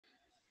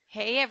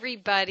Hey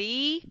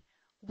everybody,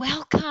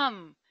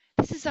 welcome.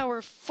 This is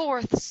our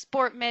fourth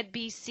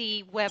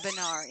SportMedBC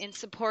webinar in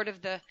support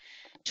of the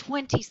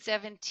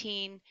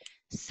 2017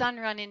 Sun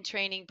Run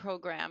InTraining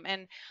program.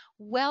 And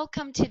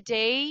welcome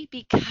today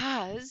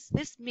because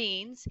this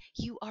means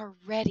you are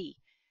ready.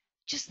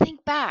 Just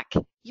think back,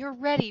 you're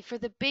ready for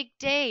the big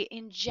day.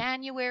 In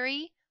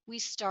January, we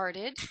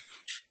started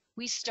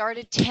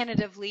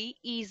tentatively,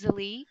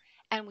 easily,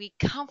 and we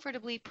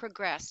comfortably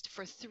progressed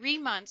for 3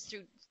 months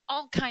through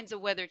all kinds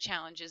of weather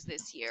challenges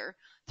this year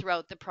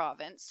throughout the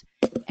province.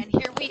 And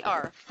here we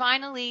are.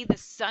 Finally, the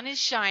sun is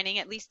shining,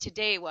 at least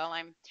today while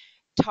I'm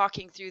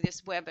talking through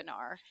this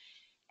webinar.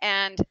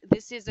 And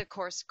this is, of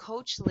course,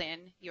 Coach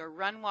Lynn, your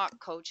RunWalk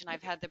coach, and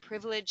I've had the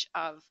privilege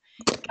of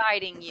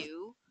guiding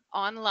you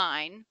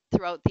online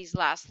throughout these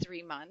last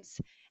 3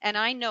 months. And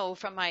I know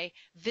from my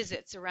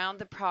visits around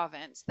the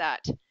province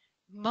that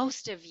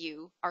most of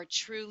you are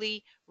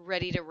truly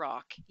ready to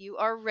rock. You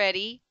are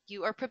ready,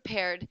 you are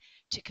prepared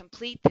to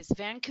complete this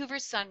Vancouver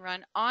Sun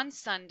Run on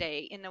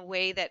Sunday in a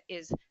way that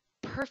is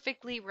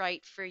perfectly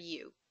right for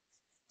you.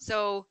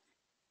 So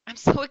I'm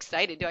so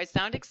excited. Do I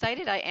sound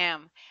excited? I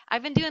am.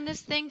 I've been doing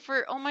this thing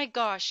for, oh my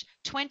gosh,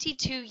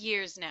 22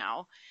 years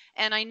now.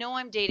 And I know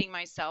I'm dating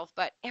myself,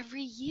 but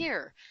every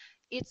year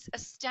it's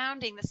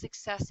astounding the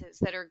successes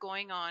that are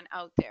going on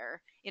out there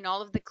in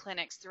all of the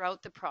clinics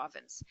throughout the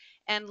province.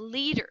 And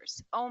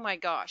leaders, oh my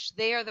gosh,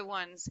 they are the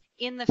ones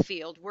in the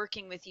field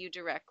working with you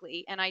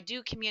directly. And I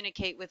do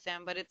communicate with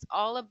them, but it's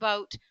all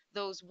about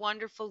those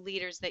wonderful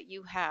leaders that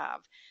you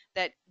have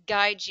that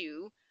guide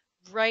you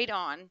right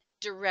on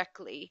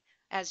directly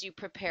as you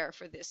prepare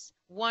for this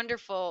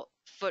wonderful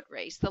foot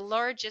race, the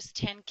largest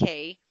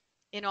 10K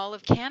in all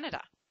of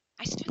Canada.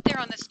 I stood there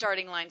on the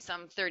starting line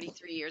some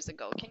 33 years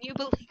ago. Can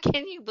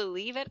you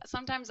believe it?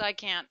 Sometimes I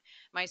can't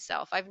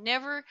myself. I've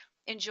never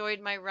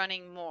enjoyed my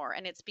running more,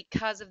 and it's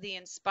because of the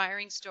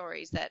inspiring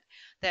stories that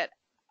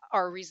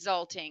are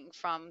resulting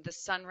from the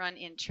Sun Run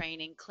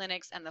InTraining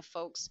clinics and the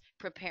folks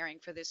preparing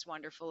for this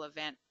wonderful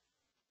event.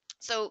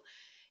 So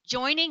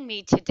joining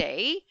me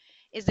today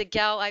is a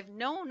gal I've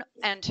known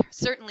and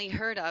certainly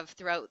heard of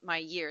throughout my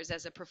years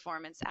as a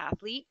performance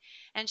athlete.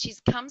 And she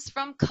comes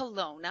from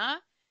Kelowna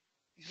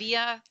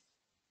via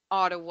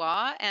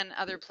Ottawa and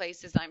other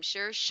places, I'm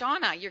sure.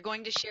 Shaunna, you're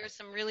going to share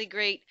some really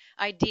great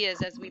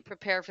ideas as we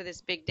prepare for this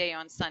big day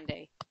on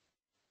Sunday.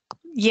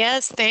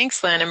 Yes,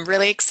 thanks, Lynn. I'm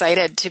really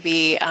excited to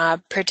be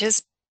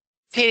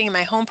participating in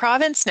my home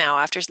province now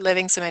after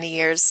living so many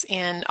years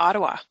in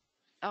Ottawa.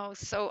 Oh,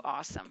 so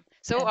awesome.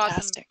 So awesome.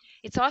 Fantastic.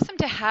 It's awesome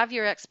to have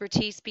your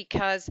expertise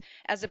because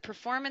as a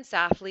performance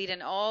athlete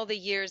and all the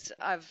years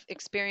of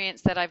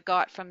experience that I've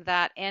got from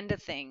that end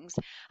of things,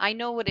 I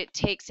know what it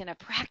takes in a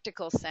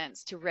practical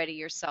sense to ready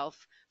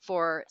yourself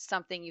for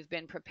something you've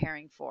been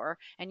preparing for.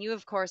 And you,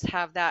 of course,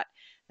 have that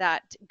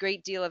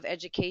great deal of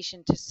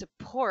education to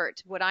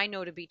support what I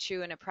know to be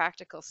true in a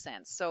practical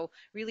sense. So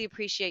really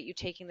appreciate you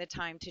taking the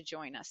time to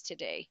join us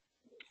today.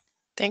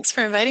 Thanks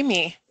for inviting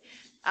me.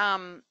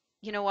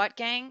 You know what,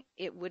 gang?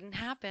 It wouldn't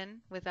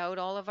happen without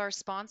all of our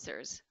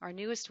sponsors. Our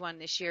newest one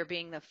this year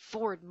being the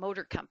Ford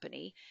Motor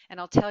Company. And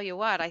I'll tell you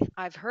what,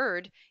 I've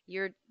heard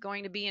you're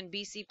going to be in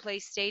BC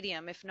Place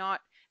Stadium, if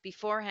not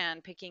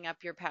beforehand picking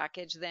up your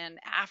package, then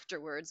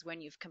afterwards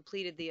when you've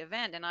completed the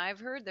event. And I've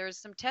heard there's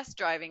some test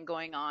driving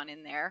going on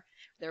in there.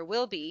 There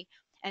will be.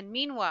 And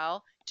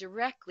meanwhile,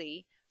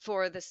 directly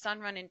for the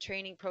Sun Run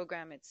InTraining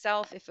program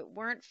itself, if it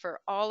weren't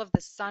for all of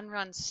the Sun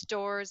Run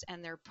stores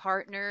and their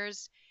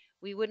partners,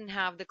 we wouldn't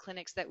have the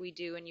clinics that we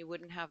do and you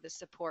wouldn't have the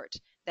support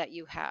that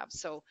you have.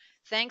 So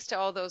thanks to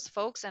all those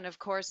folks. And of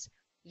course,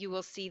 you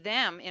will see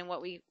them in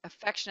what we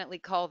affectionately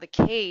call the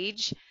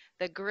cage,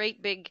 the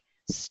great big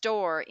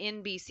store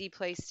in BC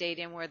Place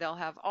Stadium where they'll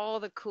have all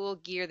the cool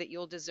gear that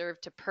you'll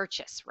deserve to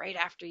purchase right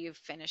after you've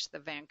finished the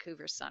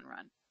Vancouver Sun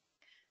Run.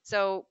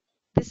 So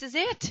this is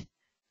it.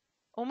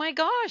 Oh my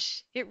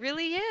gosh, it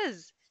really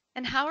is.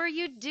 And how are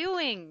you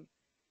doing?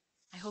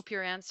 I hope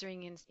you're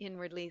answering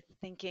inwardly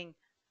thinking,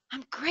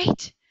 I'm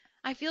great.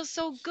 I feel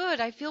so good.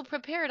 I feel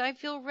prepared. I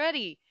feel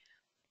ready.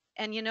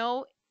 And you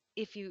know,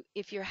 if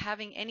you're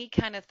having any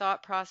kind of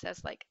thought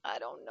process like, I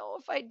don't know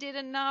if I did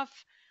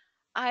enough,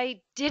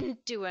 I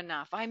didn't do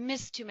enough, I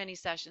missed too many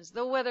sessions,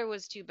 the weather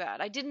was too bad,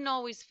 I didn't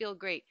always feel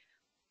great,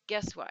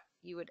 guess what?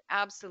 You would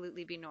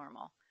absolutely be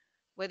normal.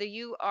 Whether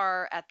you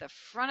are at the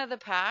front of the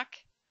pack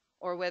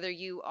or whether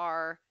you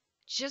are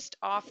just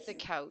off the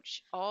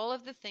couch, all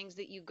of the things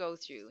that you go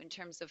through in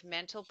terms of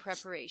mental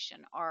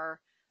preparation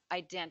are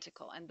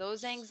identical. And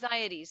those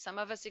anxieties, some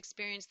of us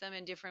experience them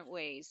in different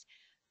ways.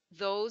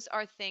 Those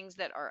are things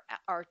that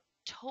are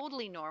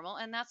totally normal.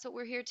 And that's what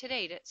we're here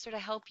today to sort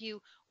of help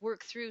you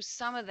work through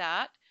some of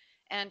that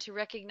and to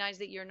recognize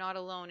that you're not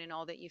alone in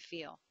all that you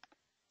feel.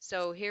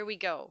 So here we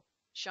go.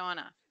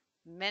 Shaunna,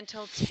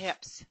 mental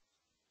tips.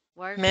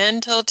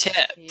 Mental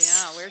tips.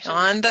 Yeah, where should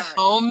on we the start?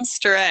 home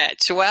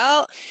stretch.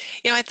 Well,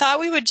 I thought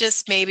we would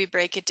just maybe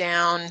break it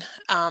down,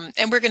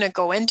 and we're going to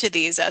go into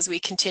these as we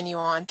continue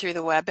on through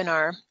the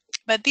webinar.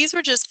 But these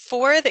were just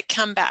 4 that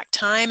come back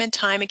time and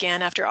time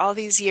again after all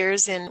these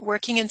years in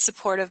working in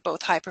support of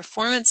both high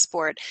performance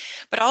sport,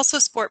 but also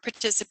sport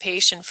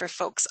participation for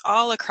folks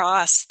all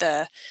across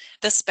the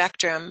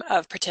spectrum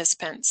of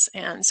participants.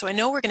 And so I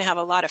know we're going to have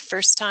a lot of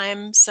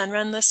first-time Sun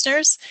Run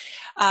listeners.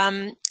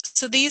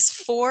 So these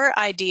 4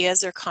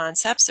 ideas or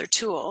concepts or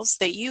tools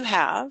that you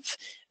have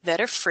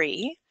that are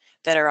free,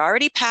 that are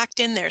already packed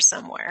in there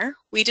somewhere.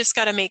 We just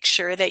got to make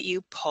sure that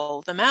you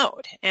pull them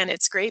out. And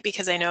it's great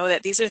because I know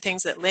that these are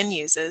things that Lynn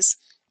uses,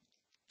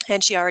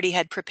 and she already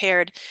had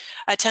prepared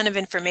a ton of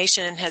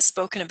information and has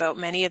spoken about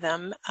many of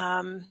them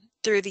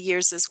through the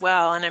years as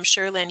well. And I'm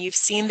sure, Lynn, you've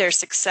seen their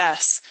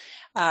success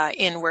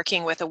in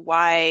working with a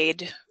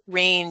wide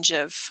range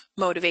of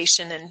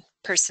motivation and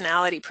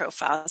personality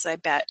profiles, I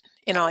bet,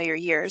 in all your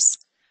years.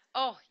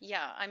 Oh,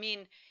 yeah. I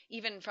mean,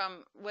 even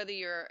from whether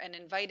you're an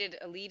invited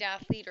elite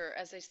athlete or,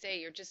 as I say,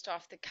 you're just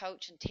off the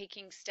couch and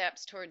taking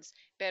steps towards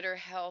better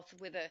health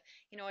with a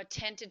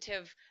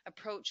tentative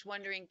approach,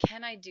 wondering,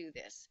 can I do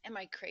this? Am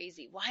I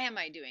crazy? Why am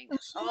I doing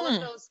this? All of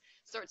Hmm. those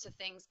sorts of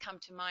things come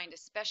to mind,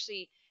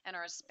 especially and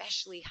are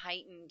especially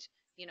heightened,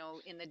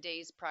 in the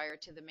days prior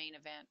to the main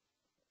event.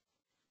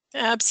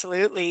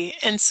 Absolutely.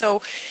 And so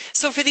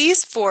for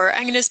these 4,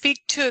 I'm going to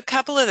speak to a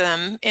couple of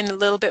them in a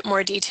little bit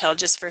more detail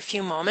just for a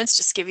few moments,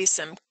 just give you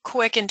some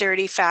quick and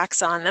dirty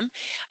facts on them.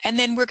 And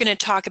then we're going to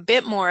talk a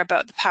bit more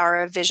about the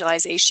power of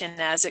visualization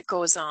as it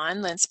goes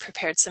on. Lynn's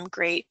prepared some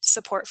great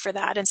support for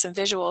that and some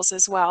visuals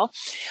as well.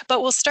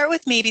 But we'll start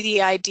with maybe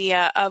the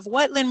idea of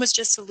what Lynn was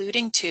just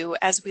alluding to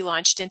as we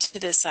launched into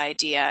this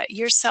idea,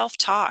 your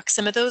self-talk,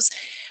 some of those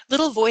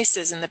little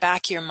voices in the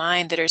back of your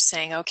mind that are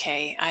saying,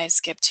 okay, I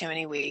skipped too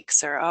many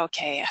weeks, or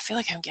okay, I feel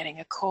like I'm getting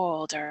a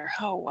cold, or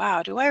oh,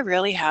 wow, do I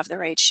really have the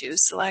right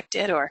shoes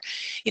selected? Or,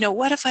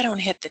 what if I don't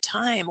hit the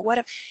time? What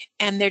if,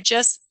 and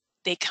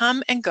they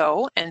come and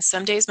go, and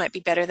some days might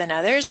be better than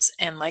others.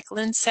 And like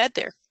Lynn said,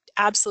 they're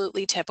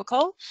absolutely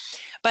typical.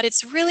 But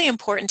it's really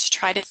important to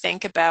try to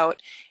think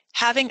about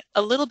having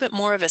a little bit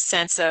more of a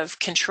sense of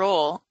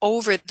control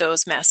over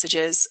those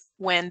messages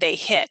when they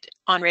hit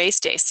on race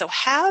day. So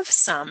have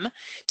some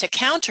to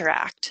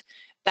counteract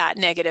that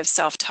negative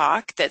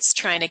self-talk that's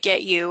trying to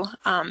get you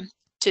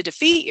to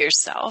defeat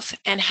yourself,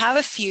 and have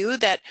a few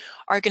that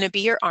are going to be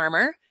your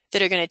armor,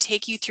 that are going to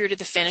take you through to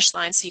the finish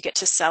line so you get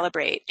to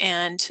celebrate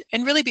and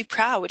really be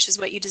proud, which is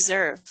what you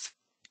deserve.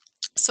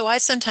 So I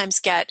sometimes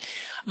get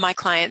my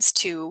clients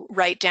to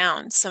write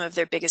down some of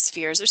their biggest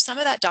fears or some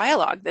of that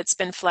dialogue that's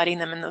been flooding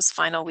them in those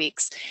final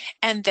weeks,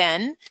 and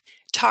then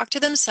talk to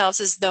themselves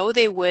as though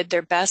they would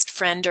their best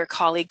friend or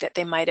colleague that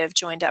they might have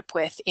joined up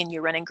with in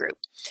your running group.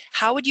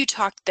 How would you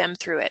talk them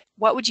through it?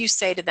 What would you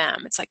say to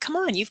them? It's like, come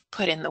on, you've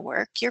put in the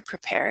work. You're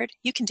prepared.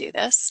 You can do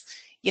this.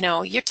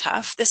 You're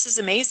tough. This is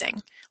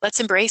amazing. Let's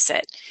embrace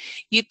it.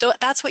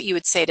 That's what you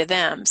would say to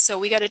them. So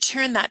we got to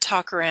turn that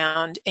talk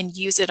around and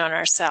use it on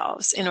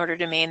ourselves in order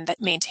to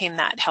maintain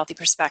that healthy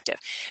perspective.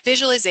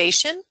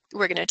 Visualization,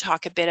 we're going to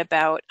talk a bit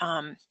about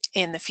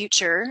in the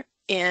future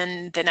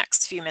in the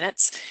next few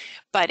minutes,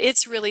 but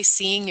it's really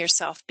seeing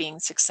yourself being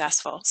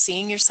successful,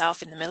 seeing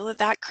yourself in the middle of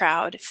that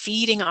crowd,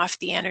 feeding off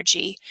the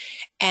energy,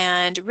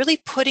 and really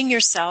putting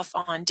yourself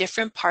on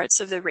different parts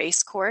of the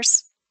race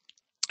course.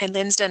 And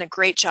Lynn's done a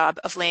great job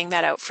of laying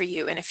that out for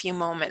you in a few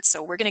moments.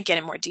 So we're going to get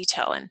in more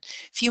detail in a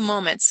few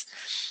moments.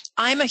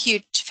 I'm a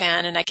huge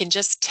fan, and I can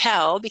just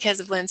tell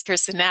because of Lynn's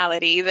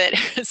personality that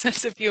her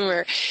sense of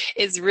humor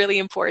is really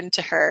important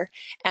to her.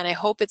 And I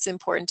hope it's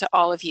important to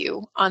all of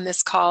you on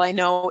this call. I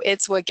know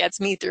it's what gets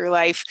me through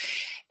life.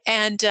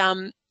 And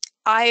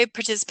I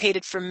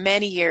participated for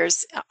many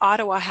years.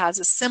 Ottawa has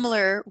a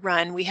similar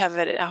run. We have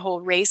a whole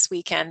race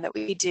weekend that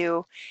we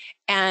do.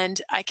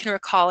 And I can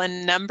recall a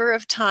number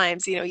of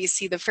times, you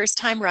see the first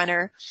time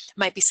runner,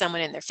 might be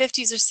someone in their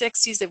 50s or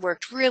 60s, they've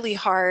worked really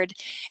hard,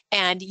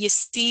 and you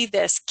see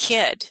this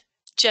kid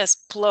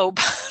just blow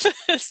by.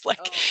 It's like,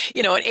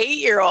 Oh, an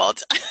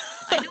 8-year-old.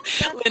 I know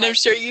exactly And I'm what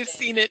sure you're you've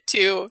saying. seen it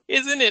too.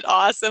 Isn't it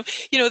awesome?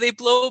 They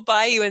blow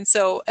by you. And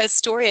so a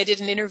story, I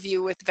did an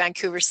interview with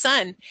Vancouver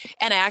Sun,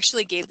 and I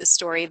actually gave the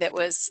story that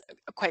was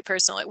quite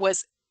personal. It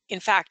was, in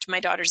fact, my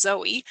daughter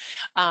Zoe,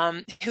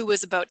 who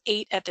was about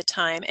 8 at the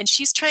time, and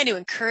she's trying to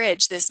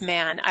encourage this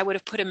man. I would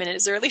have put him in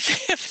his early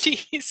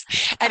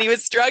 50s, and he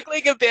was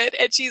struggling a bit,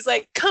 and she's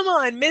like, come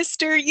on,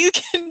 mister, you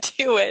can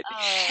do it.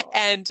 Oh,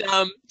 And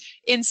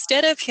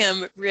instead of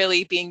him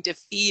really being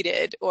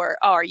defeated or,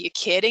 oh, are you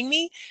kidding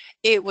me?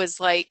 It was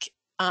like,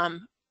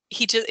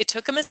 it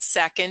took him a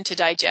second to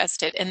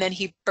digest it, and then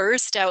he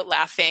burst out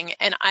laughing.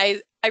 And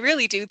I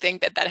really do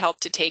think that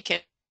helped to take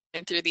him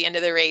through the end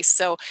of the race.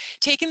 So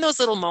taking those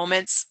little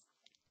moments,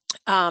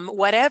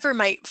 whatever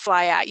might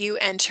fly at you,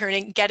 and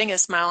getting a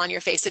smile on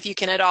your face, if you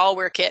can at all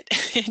work it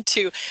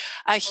into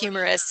a for sure.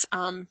 humorous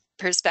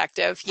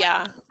perspective. I,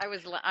 Yeah.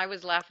 I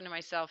was laughing to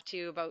myself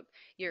too about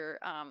your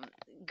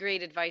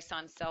great advice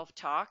on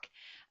self-talk.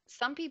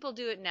 Some people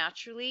do it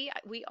naturally.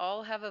 We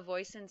all have a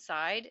voice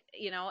inside,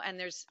 and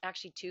there's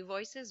actually two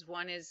voices.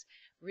 One is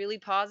really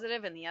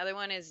positive, and the other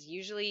one is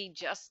usually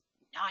just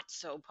not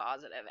so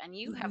positive, and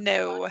you have got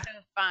No.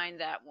 to find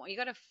that one. You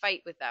got to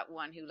fight with that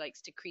one who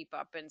likes to creep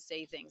up and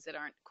say things that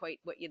aren't quite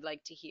what you'd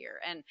like to hear.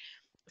 And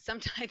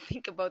sometimes I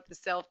think about the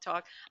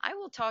self-talk. I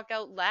will talk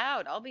out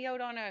loud. I'll be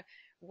out on a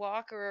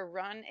walk or a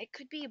run. It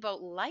could be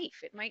about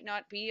life. It might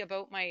not be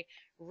about my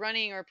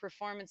running or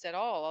performance at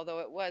all, although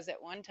it was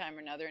at one time or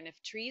another. And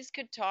if trees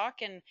could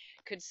talk and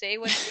could say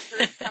what they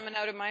heard coming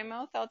out of my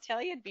mouth, I'll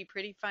tell you, it'd be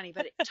pretty funny.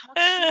 But it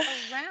talks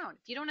you around.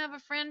 If you don't have a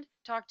friend,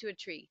 talk to a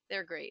tree.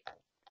 They're great.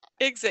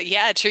 Exactly.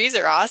 Yeah, trees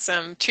are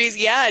awesome. Trees,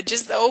 yeah,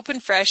 just the open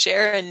fresh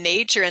air and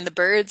nature and the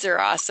birds are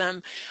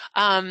awesome.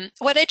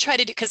 What I try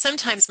to do, because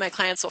sometimes my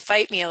clients will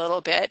fight me a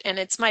little bit, and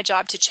it's my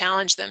job to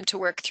challenge them to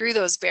work through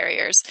those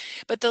barriers.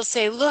 But they'll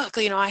say, "Look,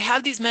 I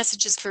have these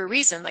messages for a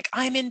reason. Like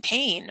I'm in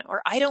pain,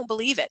 or I don't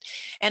believe it."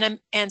 And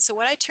so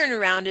what I turn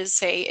around and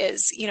say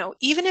is,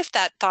 even if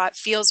that thought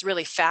feels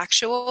really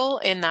factual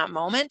in that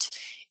moment,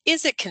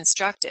 is it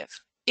constructive?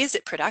 Is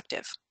it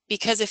productive?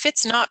 Because if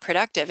it's not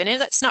productive and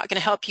it's not going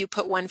to help you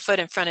put one foot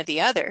in front of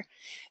the other,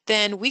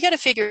 then we got to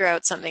figure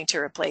out something to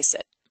replace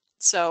it.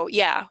 So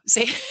yeah,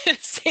 say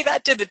say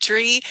that to the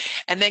tree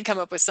and then come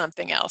up with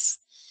something else.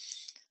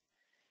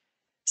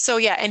 So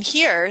yeah, and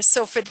here,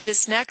 so for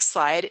this next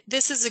slide,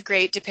 this is a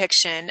great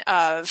depiction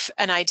of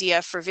an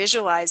idea for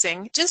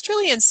visualizing, just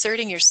really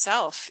inserting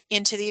yourself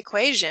into the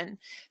equation.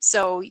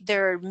 So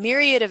there are a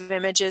myriad of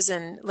images,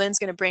 and Lynn's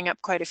going to bring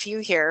up quite a few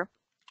here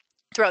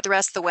throughout the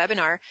rest of the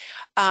webinar,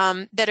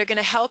 that are going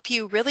to help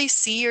you really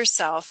see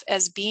yourself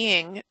as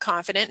being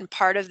confident and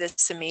part of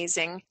this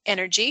amazing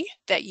energy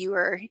that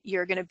you're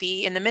going to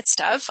be in the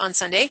midst of on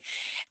Sunday.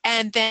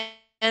 And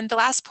then the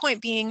last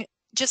point being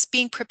just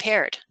being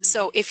prepared.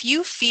 So if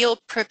you feel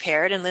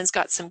prepared, and Lynn's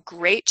got some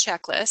great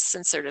checklists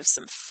and sort of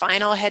some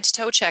final head to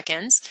toe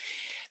check-ins,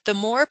 the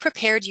more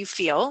prepared you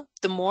feel,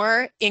 the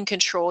more in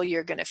control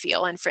you're going to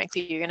feel. And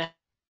frankly, you're going to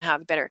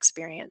have a better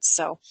experience.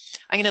 So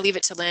I'm going to leave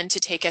it to Lynn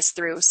to take us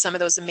through some of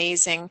those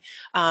amazing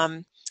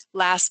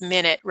last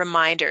minute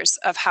reminders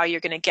of how you're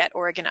going to get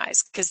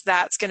organized, because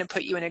that's going to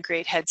put you in a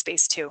great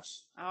headspace too.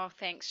 Oh,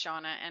 thanks,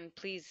 Shaunna. And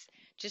please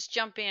just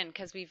jump in,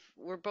 because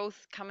we're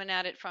both coming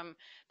at it from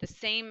the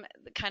same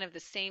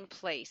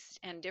place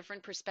and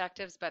different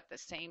perspectives, but the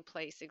same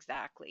place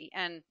exactly.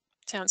 And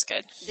sounds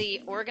good.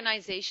 The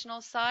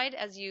organizational side,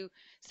 as you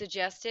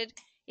suggested,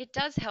 it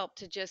does help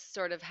to just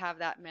sort of have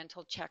that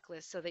mental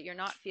checklist so that you're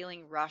not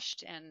feeling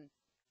rushed and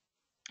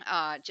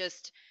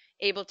just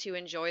able to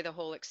enjoy the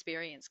whole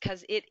experience.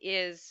 Because it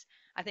is,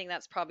 I think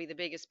that's probably the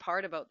biggest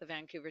part about the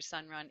Vancouver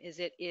Sun Run, is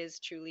it is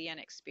truly an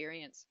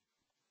experience.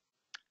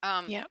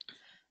 Yeah.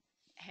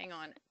 Hang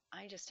on.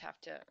 I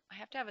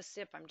have to have a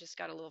sip. I'm just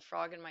got a little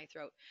frog in my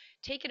throat.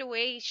 Take it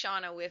away,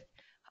 Shaunna, with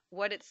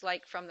what it's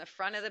like from the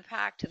front of the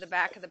pack to the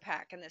back of the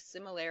pack and the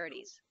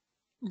similarities.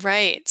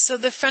 Right. So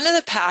the front of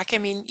the pack, I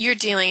mean,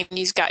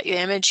 you've got your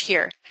image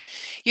here.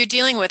 You're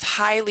dealing with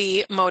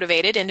highly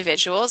motivated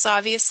individuals,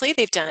 obviously.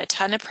 They've done a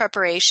ton of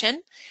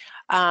preparation.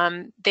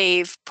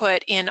 They've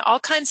put in all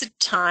kinds of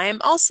time,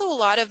 also a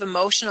lot of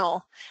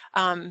emotional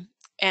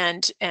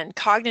and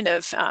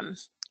cognitive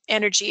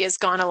energy has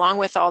gone along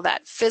with all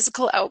that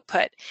physical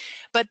output.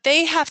 But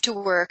they have to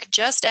work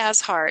just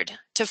as hard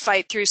to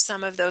fight through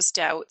some of those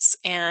doubts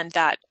and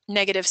that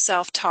negative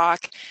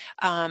self-talk,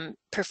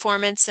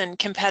 performance and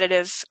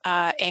competitive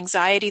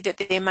anxiety that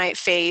they might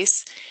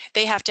face.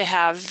 They have to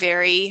have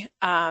a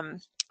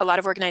lot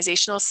of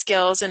organizational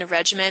skills and a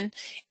regimen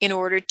in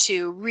order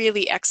to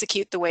really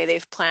execute the way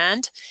they've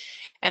planned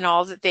and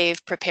all that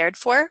they've prepared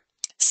for.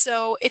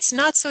 So it's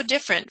not so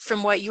different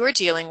from what you're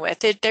dealing with.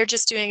 They're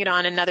just doing it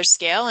on another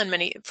scale, and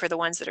for the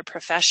ones that are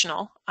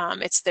professional,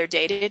 it's their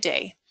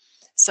day-to-day.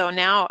 So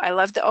now I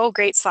love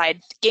great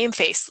slide, game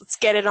face. Let's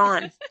get it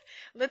on.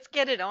 Let's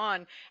get it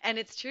on. And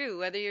it's true,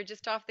 whether you're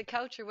just off the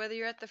couch or whether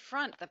you're at the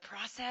front, the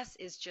process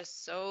is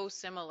just so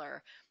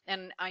similar.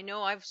 And I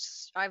know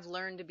I've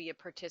learned to be a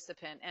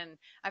participant, and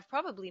I've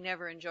probably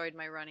never enjoyed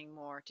my running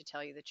more, to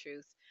tell you the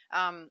truth.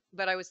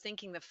 But I was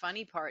thinking the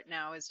funny part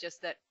now is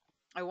just that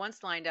I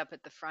once lined up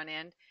at the front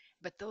end,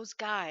 but those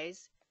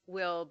guys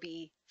will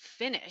be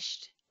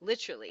finished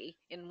literally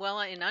in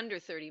under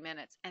 30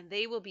 minutes, and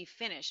they will be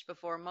finished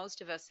before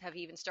most of us have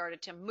even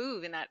started to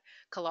move in that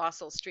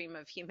colossal stream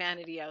of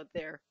humanity out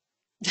there.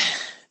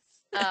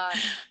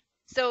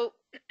 So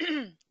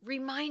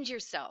remind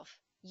yourself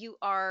you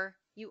are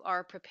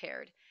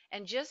prepared.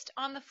 And just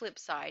on the flip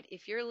side,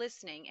 if you're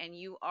listening and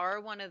you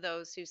are one of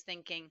those who's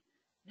thinking,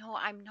 no,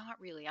 I'm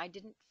not really, I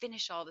didn't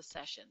finish all the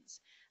sessions,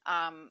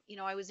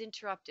 I was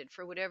interrupted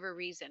for whatever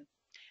reason,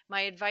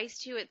 my advice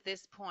to you at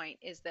this point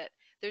is that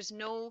there's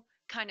no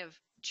kind of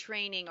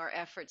training or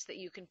efforts that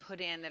you can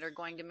put in that are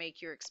going to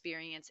make your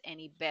experience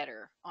any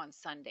better on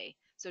Sunday.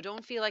 So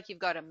don't feel like you've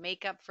got to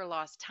make up for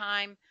lost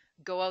time,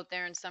 go out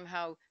there and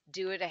somehow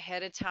do it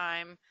ahead of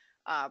time,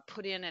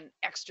 put in an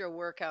extra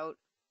workout.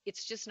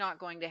 It's just not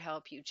going to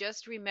help you.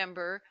 Just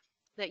remember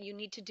that you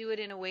need to do it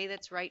in a way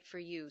that's right for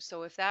you.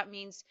 So if that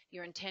means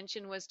your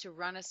intention was to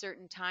run a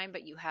certain time,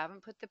 but you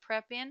haven't put the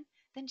prep in,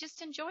 then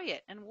just enjoy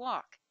it and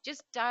walk.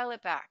 Just dial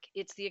it back.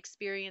 It's the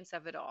experience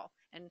of it all.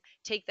 and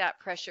take that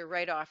pressure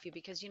right off you,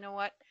 because you know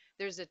what?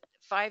 There's a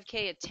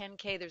 5K, a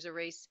 10K, there's a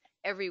race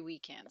every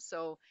weekend.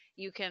 So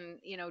you can,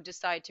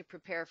 decide to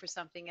prepare for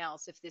something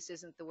else if this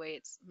isn't the way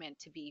it's meant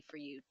to be for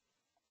you.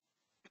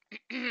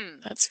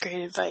 That's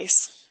great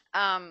advice.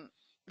 um,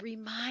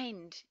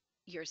 Remind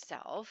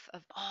yourself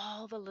of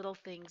all the little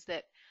things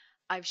that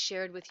I've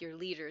shared with your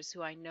leaders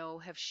who I know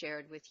have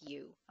shared with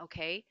you.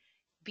 Okay.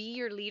 Be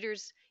your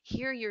leaders,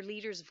 hear your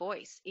leader's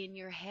voice in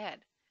your head,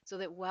 so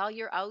that while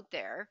you're out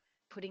there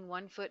putting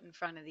one foot in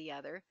front of the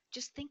other,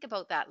 just think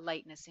about that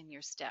lightness in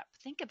your step.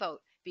 Think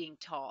about being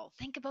tall.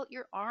 Think about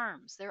your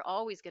arms. They're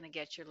always going to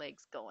get your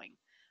legs going.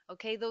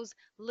 Okay. Those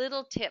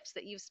little tips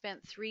that you've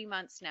spent 3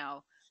 months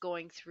now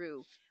going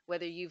through,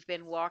 whether you've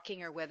been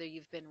walking or whether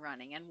you've been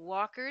running. And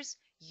walkers,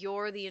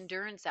 you're the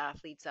endurance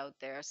athletes out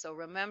there. So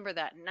remember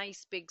that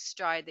nice big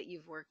stride that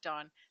you've worked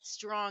on,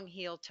 strong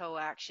heel toe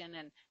action.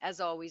 And as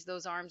always,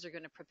 those arms are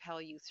going to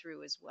propel you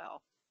through as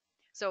well.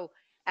 So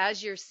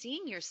as you're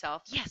seeing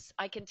yourself, yes,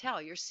 I can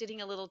tell you're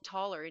sitting a little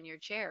taller in your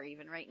chair,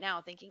 even right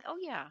now, thinking, oh,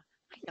 yeah,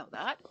 I know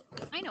that.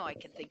 I know I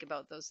can think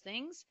about those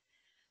things.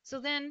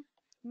 So then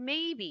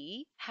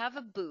maybe have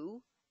a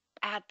boo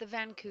at the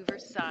Vancouver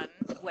Sun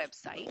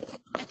website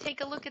and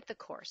take a look at the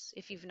course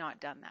if you've not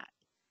done that.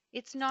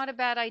 It's not a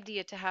bad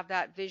idea to have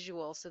that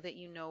visual so that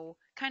you know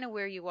kind of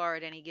where you are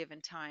at any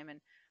given time and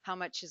how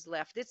much is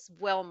left. It's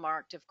well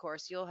marked, of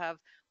course. You'll have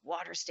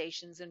water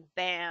stations and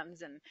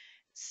bands and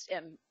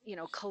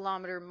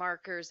kilometer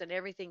markers and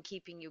everything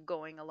keeping you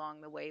going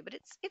along the way. But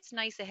it's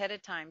nice ahead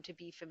of time to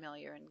be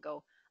familiar and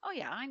go, oh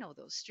yeah, I know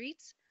those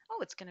streets. Oh,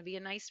 it's going to be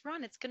a nice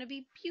run. It's going to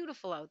be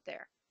beautiful out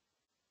there.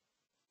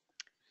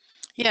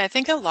 Yeah, I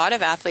think a lot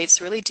of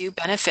athletes really do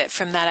benefit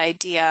from that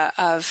idea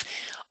of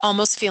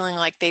almost feeling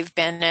like they've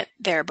been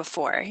there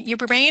before. Your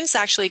brain's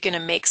actually going to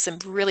make some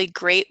really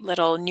great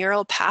little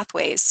neural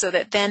pathways so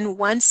that then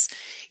once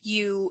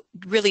you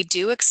really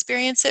do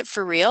experience it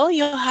for real,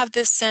 you'll have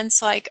this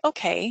sense like,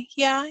 okay,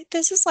 yeah,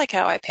 this is like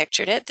how I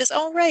pictured it.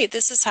 Oh, right,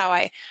 this is how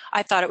I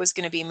thought it was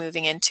going to be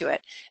moving into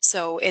it.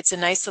 So it's a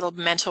nice little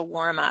mental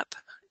warm up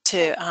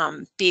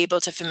to be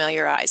able to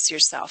familiarize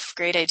yourself.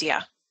 Great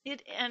idea.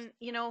 And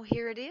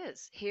here it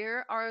is.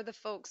 Here are the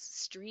folks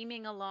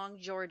streaming along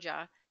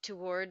Georgia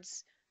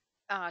towards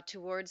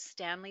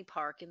Stanley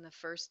Park in the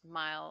first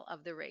mile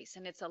of the race.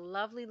 And it's a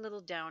lovely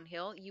little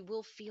downhill. You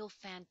will feel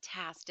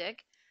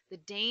fantastic. The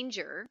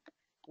danger,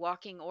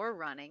 walking or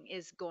running,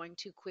 is going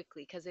too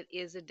quickly because it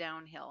is a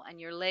downhill,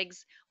 and your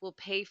legs will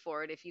pay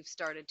for it if you've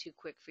started too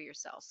quick for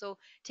yourself. So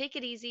take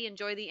it easy,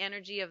 enjoy the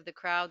energy of the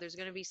crowd. There's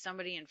going to be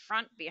somebody in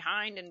front,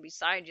 behind, and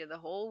beside you the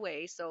whole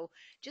way. So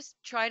just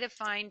try to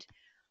find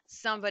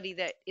somebody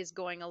that is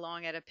going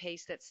along at a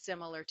pace that's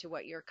similar to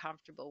what you're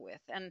comfortable with.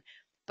 And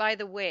by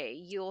the way,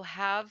 you'll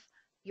have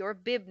your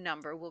bib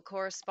number will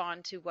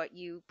correspond to what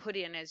you put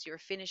in as your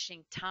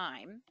finishing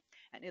time,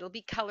 and it'll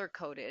be color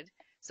coded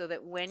so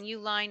that when you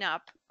line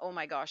up, oh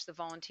my gosh, the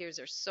volunteers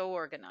are so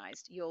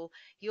organized.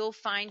 You'll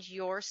find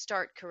your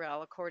start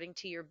corral according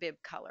to your bib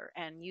color,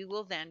 and you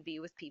will then be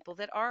with people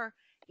that are,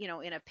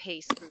 in a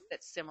pace group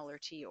that's similar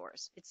to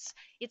yours.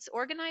 It's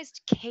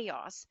organized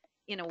chaos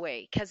in a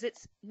way, because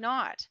it's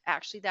not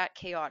actually that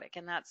chaotic.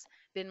 And that's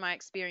been my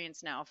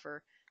experience now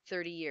for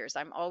 30 years.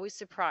 I'm always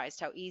surprised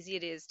how easy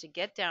it is to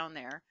get down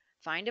there,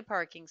 find a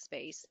parking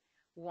space,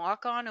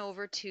 walk on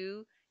over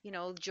to,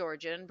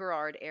 Georgia and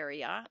Burrard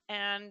area,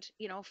 and,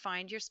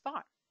 find your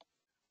spot.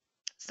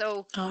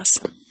 So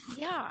Awesome.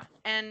 yeah.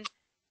 And,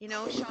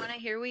 Shaunna,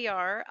 here we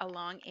are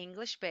along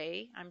English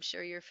Bay. I'm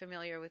sure you're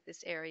familiar with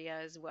this area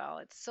as well.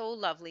 It's so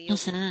lovely.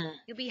 Mhm.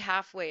 You'll be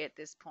halfway at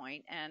this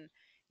point, and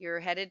you're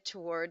headed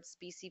towards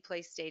BC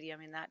Place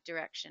Stadium in that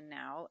direction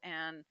now.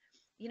 And,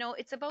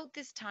 it's about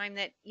this time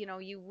that,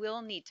 you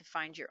will need to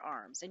find your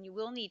arms, and you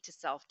will need to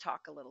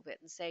self-talk a little bit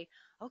and say,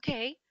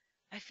 okay,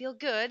 I feel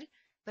good,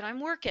 but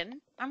I'm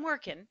working. I'm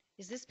working.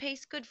 Is this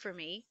pace good for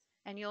me?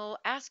 And you'll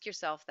ask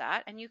yourself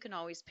that, and you can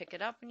always pick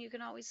it up, and you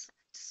can always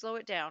slow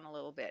it down a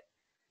little bit.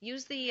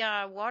 Use the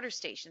water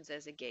stations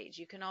as a gauge.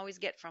 You can always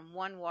get from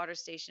one water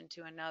station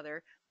to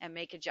another and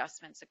make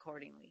adjustments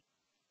accordingly.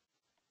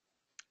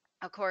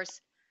 Of course,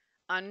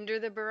 under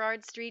the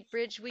Burrard Street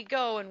Bridge we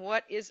go, and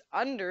what is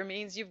under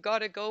means you've got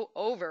to go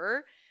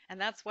over. And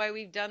that's why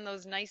we've done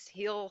those nice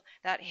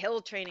that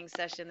hill training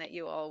session that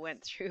you all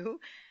went through.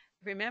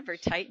 Remember,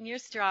 tighten your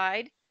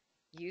stride,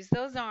 use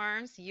those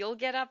arms, you'll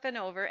get up and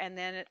over, and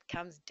then it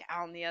comes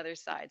down the other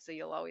side. So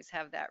you'll always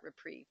have that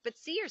reprieve. But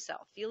see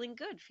yourself feeling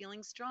good,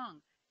 feeling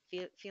strong,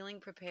 feeling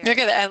Look prepared. at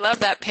that. I love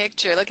that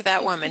picture. Look at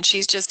that woman.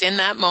 She's just in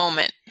that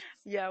moment.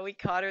 Yeah, we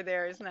caught her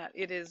there. Isn't that?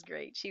 It is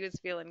great. She was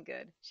feeling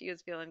good. She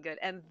was feeling good.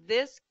 And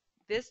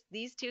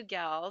these two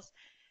gals,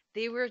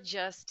 they were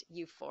just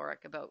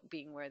euphoric about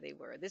being where they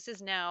were. This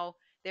is now,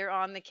 they're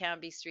on the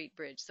Cambie Street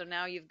Bridge. So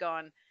now you've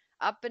gone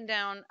up and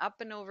down, up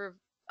and over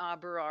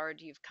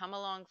Burrard. You've come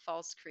along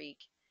False Creek,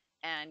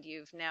 and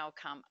you've now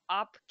come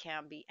up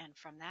Cambie. And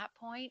from that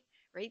point,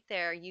 right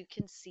there, you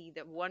can see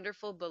the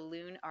wonderful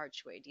balloon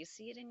archway. Do you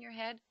see it in your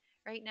head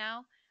right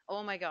now?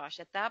 Oh my gosh.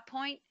 At that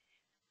point,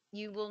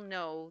 you will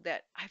know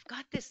that I've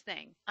got this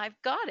thing. I've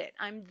got it.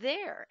 I'm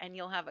there. And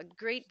you'll have a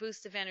great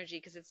boost of energy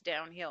because it's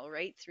downhill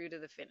right through to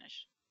the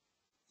finish.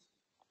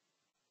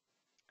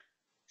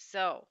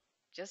 So,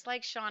 just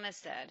like Shaunna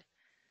said,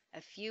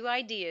 a few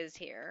ideas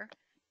here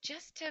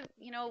just to,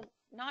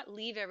 not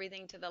leave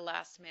everything to the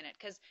last minute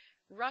because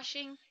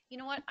rushing, you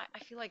know what? I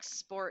feel like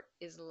sport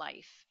is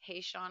life.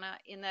 Hey, Shaunna,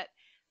 in that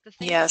the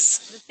Yes.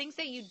 things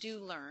that you do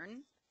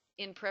learn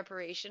in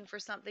preparation for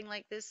something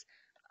like this,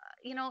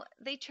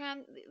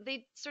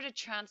 they sort of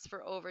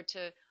transfer over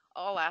to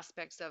all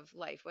aspects of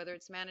life, whether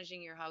it's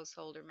managing your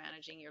household or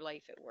managing your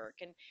life at work.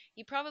 And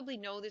you probably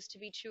know this to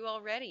be true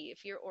already.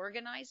 If you're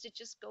organized, it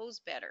just goes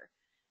better.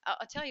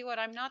 I'll tell you what,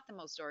 I'm not the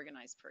most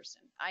organized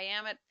person.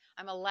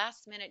 I'm a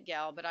last minute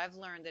gal, but I've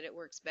learned that it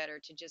works better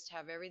to just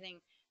have everything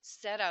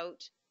set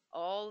out,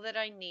 all that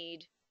I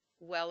need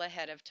well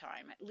ahead of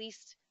time, at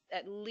least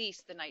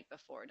the night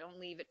before. Don't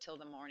leave it till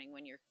the morning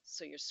when you're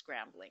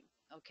scrambling,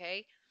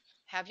 okay?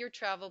 Have your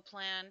travel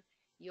plan.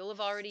 You'll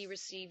have already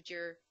received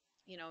your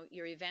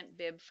event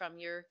bib from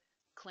your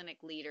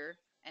clinic leader.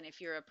 And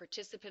if you're a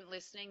participant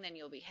listening, then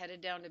you'll be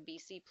headed down to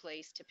BC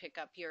Place to pick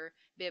up your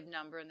bib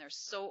number. And they're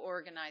so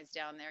organized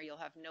down there, you'll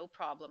have no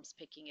problems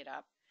picking it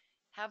up.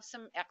 Have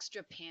some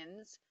extra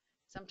pins.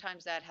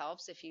 Sometimes that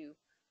helps if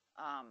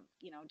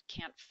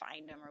can't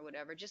find them or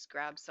whatever. Just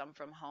grab some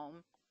from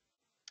home.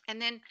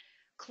 And then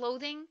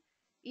clothing,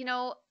 you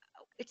know,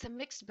 it's a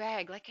mixed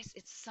bag. Like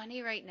it's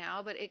sunny right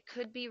now, but it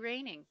could be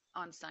raining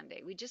on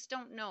Sunday. We just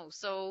don't know.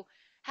 So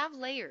have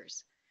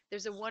layers.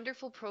 There's a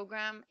wonderful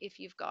program if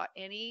you've got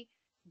any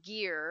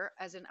gear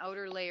as an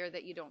outer layer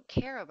that you don't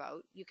care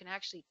about. You can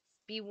actually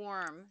be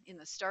warm in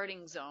the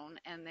starting zone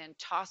and then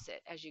toss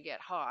it as you get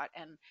hot.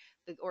 And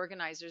the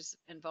organizers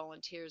and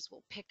volunteers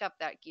will pick up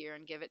that gear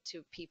and give it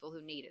to people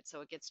who need it.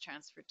 So it gets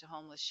transferred to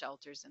homeless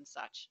shelters and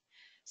such.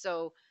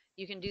 So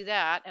you can do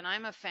that. And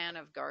I'm a fan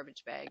of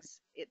garbage bags.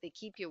 They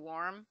keep you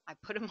warm. I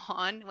put them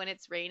on when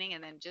it's raining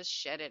and then just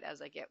shed it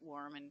as I get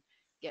warm and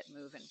get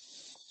moving.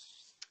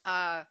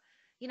 Uh,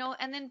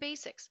 and then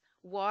basics.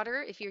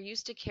 Water, if you're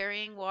used to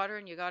carrying water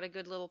and you got a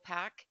good little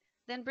pack,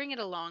 then bring it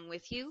along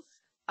with you.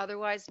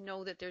 Otherwise,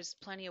 know that there's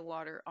plenty of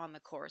water on the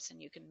course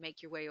and you can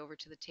make your way over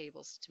to the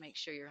tables to make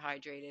sure you're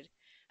hydrated.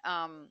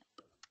 Um,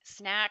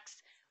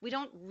 Snacks, we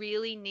don't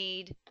really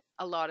need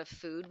a lot of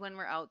food when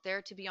we're out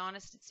there, to be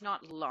honest. It's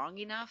not long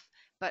enough,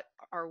 but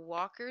our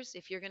walkers,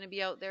 if you're going to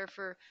be out there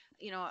for,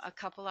 a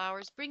couple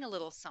hours, bring a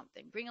little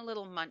something. Bring a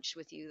little munch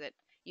with you that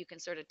you can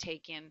sort of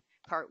take in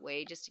part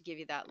way just to give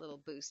you that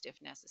little boost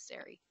if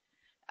necessary.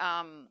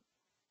 Um,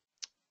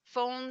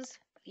 Phones,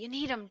 you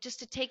need them just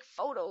to take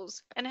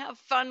photos and have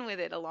fun with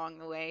it along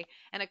the way.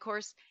 And of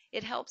course,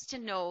 it helps to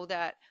know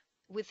that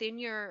within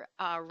your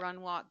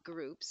run walk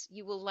groups,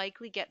 you will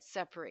likely get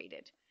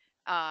separated,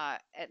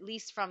 at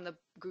least from the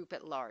group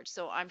at large.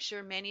 So I'm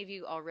sure many of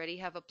you already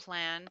have a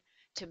plan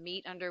to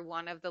meet under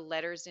one of the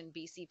letters in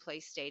BC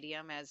Place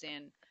Stadium, as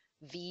in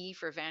V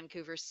for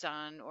Vancouver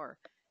Sun or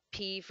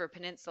P for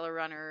Peninsula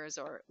Runners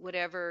or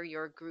whatever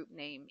your group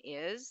name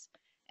is.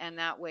 And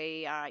that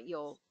way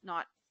you'll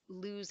not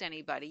lose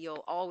anybody.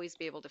 You'll always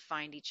be able to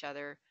find each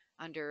other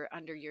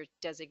under your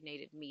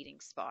designated meeting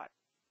spot.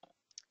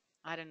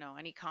 I don't know.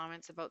 Any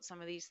comments about some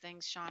of these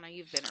things, Shaunna?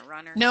 You've been a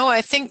runner. No,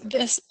 I think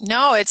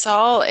no, it's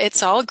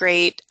all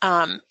great.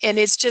 And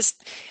it's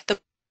just the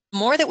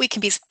more that we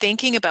can be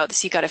thinking about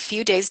this, you got a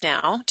few days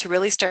now to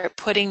really start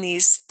putting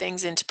these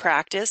things into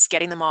practice,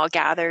 getting them all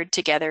gathered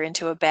together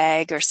into a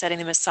bag or setting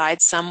them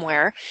aside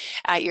somewhere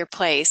at your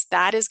place.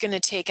 That is going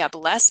to take up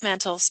less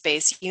mental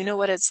space. You know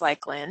what it's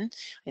like, Lynn,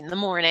 in the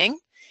morning.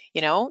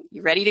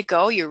 You're ready to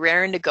go, you're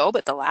raring to go,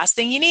 but the last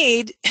thing you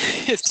need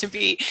is to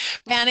be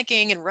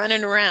panicking and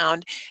running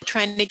around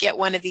trying to get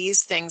one of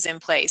these things in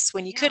place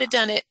when you could Yeah. have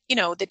done it,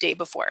 the day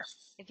before.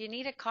 If you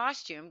need a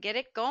costume, get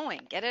it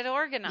going, get it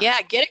organized.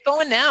 Yeah, get it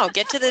going now.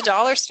 Get to the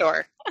dollar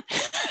store.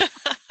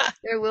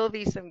 There will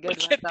be some good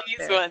Look ones at out these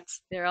there.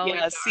 ones. There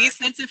always Yeah, see are.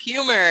 sense of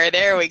humor.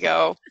 There we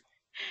go.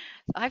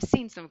 I've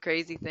seen some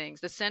crazy things.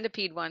 The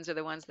centipede ones are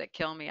the ones that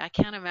kill me. I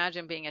can't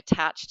imagine being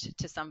attached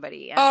to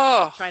somebody and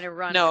Oh, trying to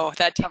run with no,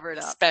 that takes covered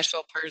a up.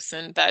 special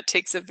person. That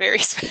takes a very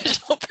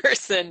special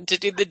person to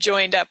do the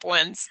joined up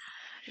ones.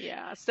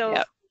 Yeah. So,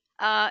 Yep.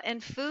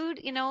 and food,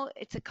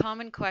 it's a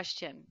common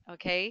question.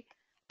 Okay.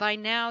 By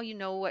now, you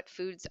know what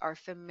foods are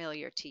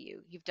familiar to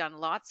you. You've done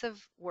lots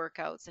of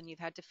workouts and you've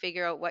had to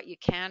figure out what you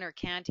can or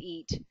can't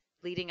eat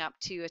leading up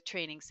to a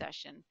training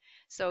session.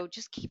 So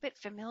just keep it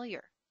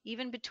familiar,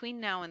 even between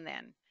now and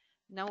then.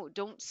 No,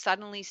 don't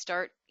suddenly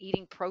start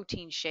eating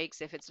protein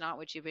shakes if it's not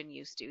what you've been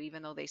used to,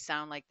 even though they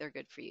sound like they're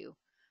good for you.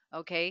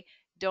 Okay.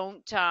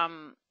 Don't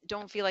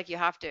feel like you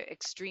have to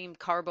extreme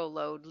carbo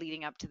load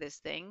leading up to this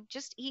thing.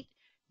 Just eat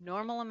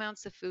normal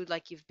amounts of food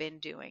like you've been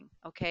doing.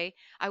 Okay.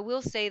 I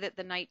will say that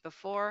the night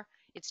before,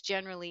 it's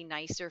generally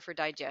nicer for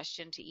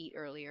digestion to eat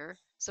earlier.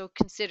 So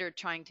consider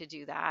trying to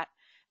do that.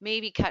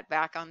 Maybe cut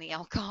back on the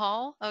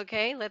alcohol.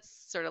 Okay. Let's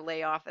sort of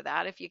lay off of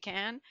that if you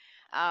can.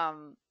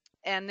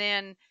 And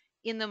then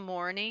in the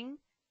morning,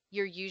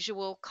 Your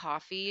usual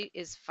coffee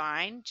is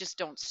fine. Just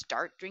don't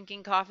start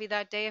drinking coffee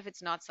that day if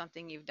it's not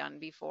something you've done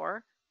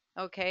before.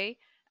 Okay.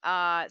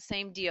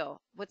 Same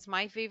deal. What's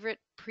my favorite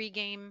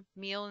pregame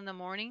meal in the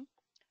morning?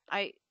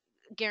 I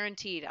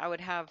guaranteed I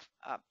would have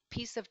a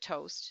piece of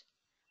toast,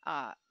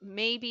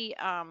 maybe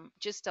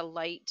just a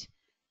light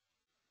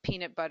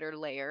peanut butter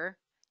layer,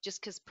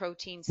 just because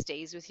protein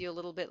stays with you a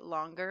little bit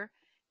longer.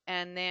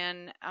 And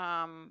then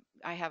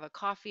I have a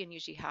coffee and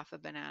usually half a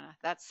banana.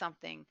 That's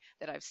something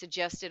that I've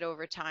suggested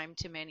over time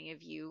to many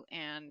of you,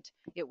 and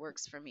it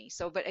works for me.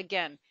 So, but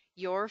again,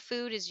 your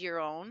food is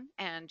your own,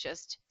 and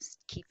just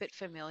keep it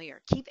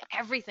familiar. Keep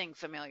everything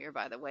familiar,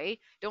 by the way.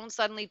 Don't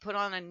suddenly put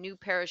on a new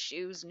pair of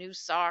shoes, new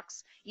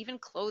socks. Even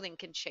clothing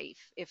can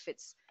chafe if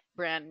it's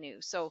brand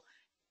new. So,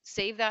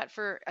 save that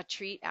for a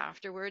treat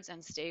afterwards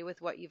and stay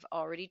with what you've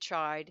already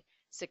tried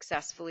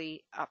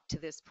successfully up to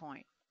this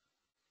point.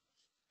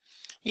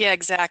 Yeah,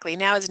 exactly.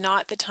 Now is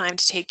not the time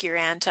to take your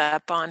aunt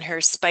up on her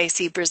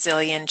spicy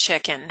Brazilian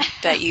chicken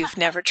that you've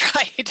never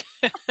tried,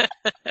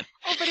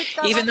 Oh, but it's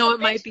got even lots though of it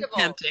might be vegetables.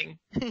 tempting.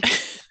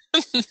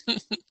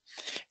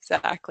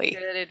 Exactly.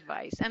 Good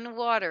advice. And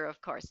water,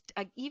 of course.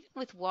 Even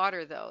with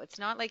water, though, it's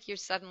not like you're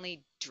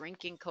suddenly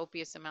drinking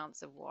copious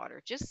amounts of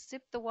water. Just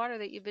sip the water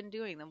that you've been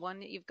doing, the one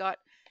that you've got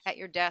at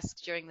your desk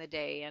during the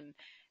day and,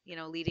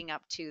 leading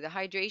up to. The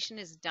hydration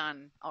is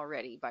done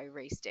already by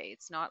race day.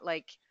 It's not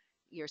like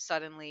you're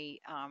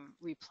suddenly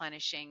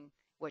replenishing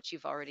what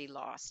you've already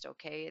lost.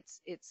 Okay,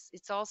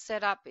 it's all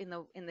set up in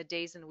the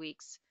days and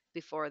weeks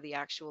before the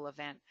actual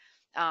event.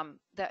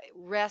 The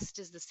rest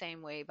is the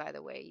same way, by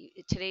the way.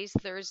 Today's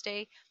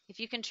Thursday. If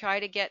you can try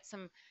to get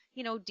some,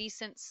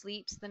 decent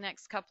sleeps the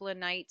next couple of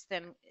nights,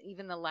 then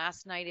even the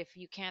last night, if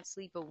you can't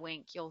sleep a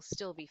wink, you'll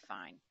still be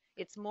fine.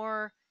 It's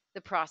more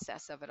the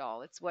process of it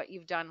all. It's what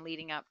you've done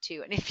leading up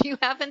to. And if you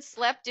haven't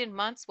slept in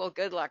months, well,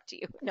 good luck to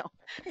you. No.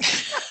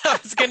 I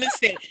was going to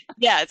say,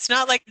 yeah, it's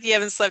not like you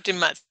haven't slept in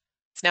months.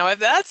 Now, if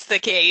that's the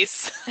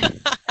case,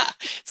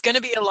 it's going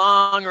to be a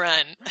long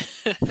run.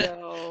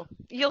 So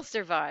you'll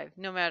survive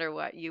no matter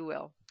what. You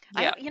will.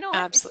 Yeah, You know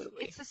what? It's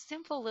absolutely. it's a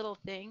simple little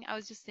thing. I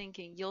was just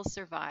thinking, you'll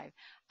survive.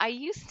 I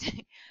used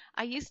to,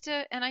 I used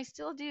to, and I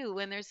still do.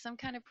 When there's some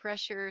kind of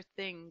pressure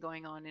thing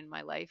going on in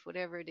my life,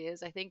 whatever it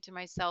is, I think to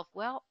myself,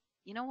 well,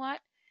 you know what?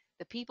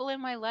 The people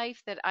in my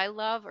life that I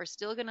love are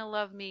still going to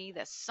love me.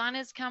 The sun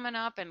is coming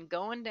up and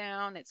going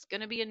down. It's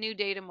going to be a new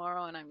day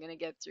tomorrow, and I'm going to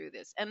get through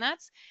this. And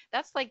that's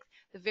like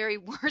the very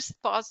worst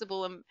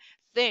possible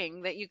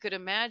thing that you could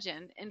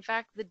imagine. In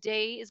fact, the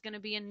day is going to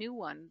be a new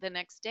one the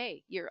next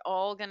day. You're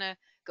all going to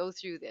go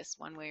through this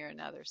one way or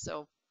another.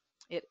 So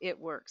it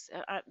works.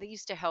 They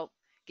used to help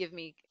give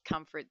me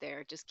comfort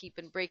there, just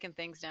keeping breaking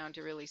things down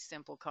to really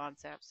simple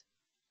concepts.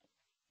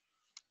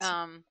 It's a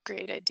Um,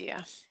 great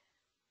idea.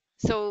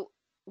 so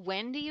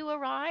when do you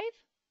arrive?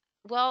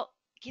 Well,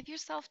 give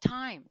yourself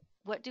time.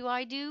 What do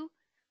I do?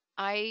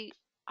 I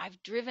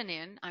I've driven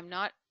in. I'm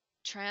not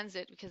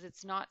transit because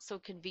it's not so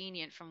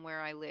convenient from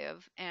where I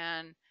live,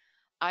 and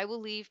I will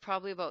leave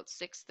probably about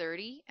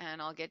 6:30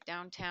 and I'll get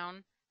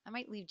downtown. I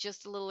might leave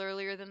just a little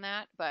earlier than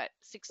that, but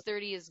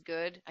 6:30 is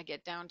good. I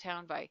get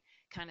downtown by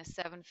kind of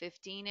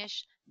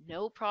 7:15ish.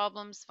 No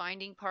problems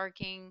finding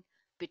parking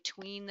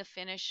between the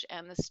finish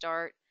and the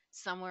start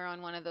somewhere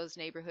on one of those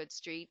neighborhood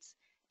streets.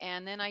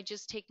 And then I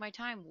just take my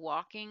time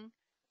walking,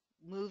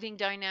 moving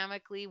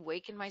dynamically,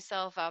 waking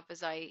myself up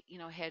as I,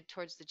 head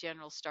towards the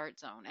general start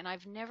zone. And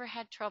I've never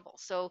had trouble.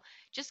 So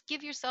just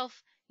give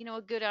yourself,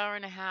 a good hour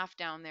and a half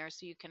down there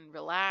so you can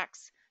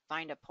relax,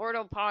 find a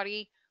porta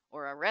potty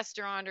or a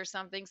restaurant or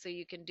something so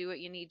you can do what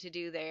you need to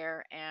do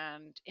there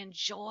and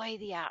enjoy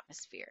the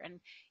atmosphere.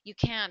 And you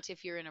can't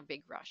if you're in a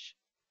big rush.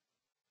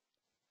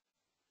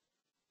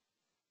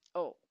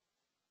 Oh,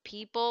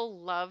 people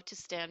love to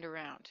stand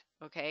around,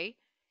 okay?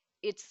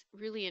 It's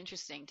really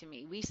interesting to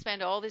me. We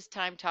spend all this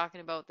time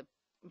talking about the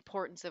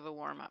importance of a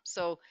warm up.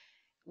 So,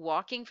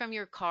 walking from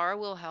your car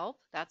will help.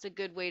 That's a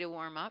good way to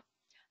warm up.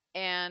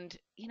 And,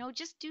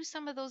 just do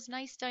some of those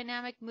nice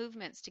dynamic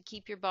movements to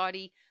keep your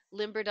body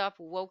limbered up,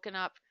 woken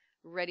up,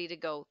 ready to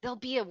go. There'll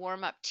be a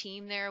warm up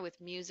team there with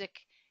music,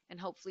 and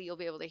hopefully you'll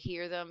be able to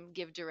hear them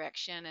give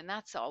direction. And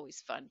that's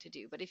always fun to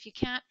do. But if you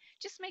can't,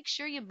 just make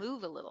sure you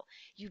move a little.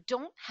 You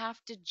don't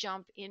have to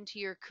jump into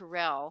your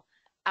corral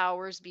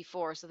hours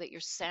before so that you're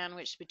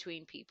sandwiched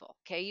between people.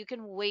 Okay. You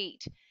can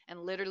wait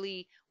and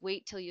literally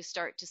wait till you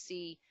start to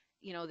see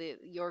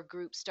your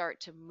group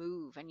start to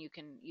move, and you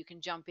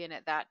can jump in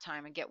at that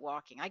time and get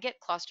walking. I get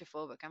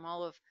claustrophobic. I'm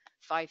all of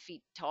 5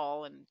 feet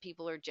tall and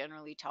people are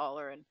generally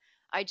taller, and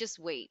I just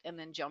wait and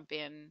then jump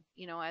in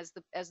as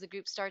the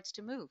group starts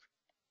to move.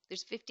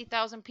 There's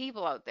 50,000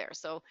 people out there,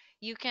 so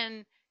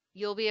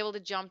you'll be able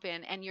to jump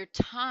in. And your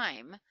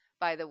time,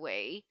 by the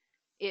way,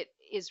 it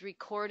is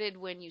recorded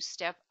when you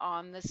step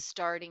on the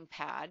starting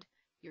pad.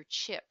 Your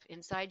chip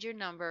inside your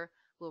number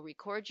will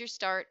record your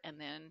start and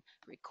then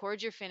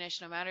record your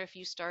finish, no matter if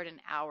you start an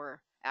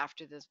hour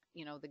after the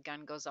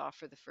gun goes off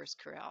for the first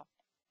corral.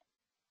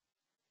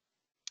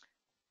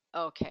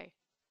 Okay,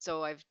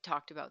 so I've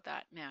talked about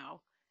that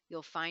now.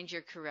 You'll find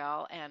your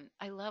corral. And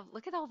I love,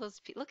 look at all those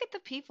people. Look at the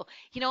people.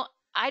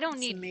 I don't It's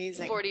need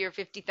amazing. 40 or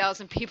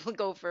 50,000 people to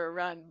go for a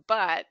run,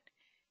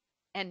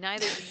 and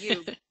neither do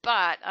you.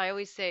 But I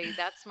always say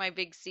that's my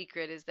big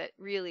secret, is that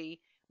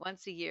really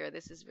once a year,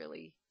 this is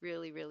really,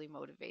 really, really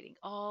motivating.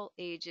 All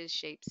ages,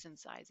 shapes, and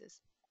sizes.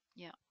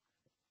 Yeah.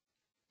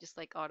 Just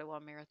like Ottawa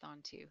Marathon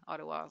too.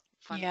 Ottawa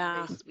Fun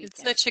Yeah, Race it's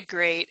Weekend. such a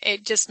great,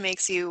 it just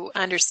makes you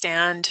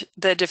understand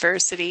the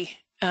diversity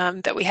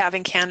that we have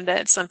in Canada.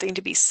 It's something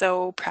to be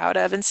so proud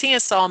of, and seeing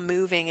us all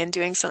moving and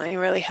doing something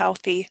really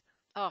healthy.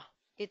 Oh,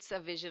 it's a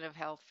vision of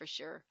health for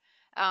sure.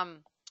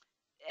 Um,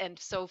 and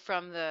so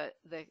from the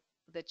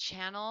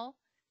channel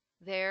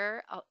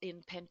there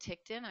in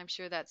Penticton, I'm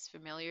sure that's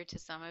familiar to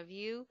some of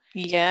you.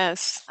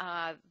 Yes.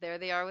 There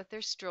they are with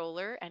their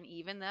stroller, and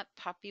even that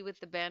puppy with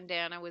the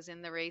bandana was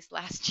in the race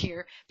last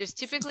year. There's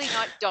typically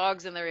not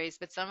dogs in the race,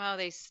 but somehow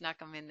they snuck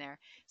them in there.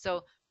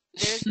 So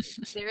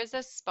there's there's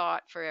a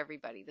spot for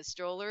everybody. The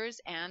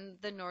strollers and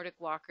the Nordic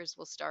walkers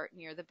will start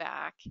near the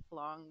back,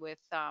 along with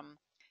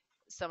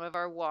some of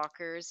our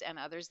walkers and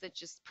others that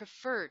just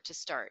prefer to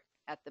start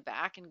at the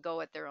back and go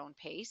at their own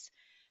pace.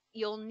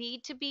 You'll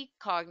need to be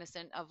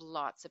cognizant of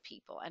lots of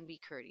people and be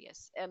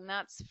courteous. And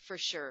that's for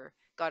sure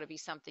got to be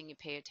something you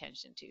pay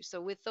attention to.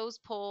 So with those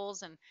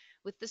poles and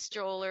with the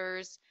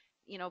strollers,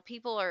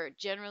 people are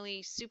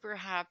generally super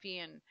happy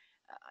and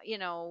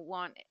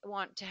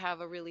want to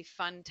have a really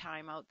fun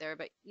time out there,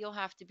 but you'll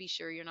have to be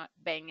sure you're not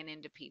banging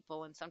into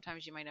people, and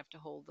sometimes you might have to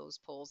hold those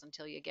poles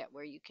until you get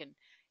where you can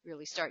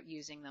really start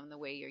using them the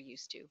way you're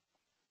used to.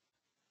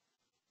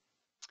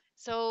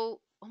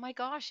 So, oh my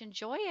gosh,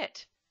 enjoy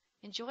it.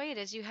 Enjoy it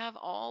as you have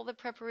all the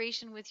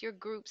preparation with your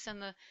groups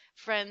and the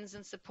friends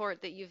and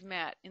support that you've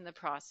met in the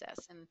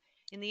process. And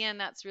in the end,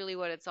 that's really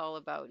what it's all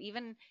about.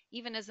 Even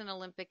as an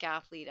Olympic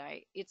athlete,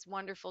 it's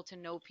wonderful to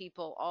know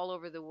people all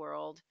over the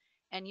world.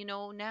 And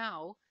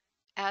now,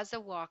 as a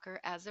walker,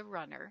 as a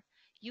runner,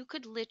 you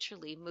could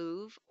literally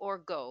move or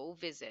go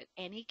visit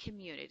any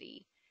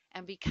community.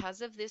 And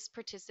because of this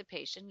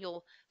participation,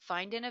 you'll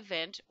find an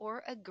event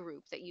or a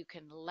group that you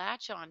can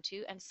latch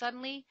onto, and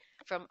suddenly,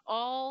 from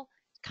all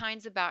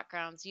kinds of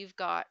backgrounds, you've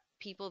got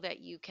people that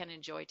you can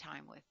enjoy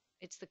time with.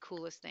 It's the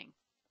coolest thing.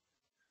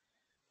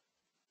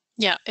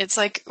 Yeah, it's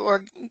like,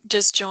 or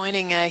just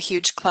joining a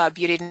huge club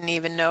you didn't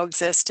even know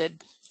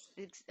existed.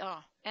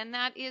 And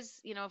that is,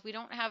 if we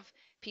don't have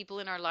people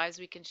in our lives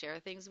we can share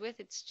things with,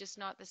 it's just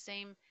not the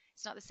same.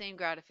 It's not the same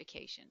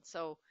gratification.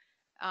 So,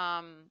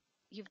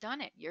 you've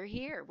done it. You're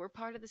here. We're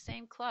part of the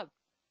same club.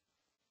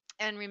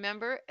 And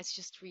remember, it's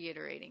just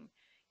reiterating.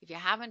 If you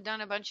haven't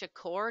done a bunch of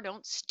core,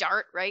 don't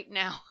start right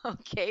now.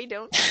 Okay?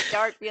 Don't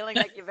start feeling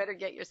like you better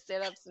get your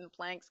sit-ups and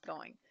planks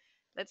going.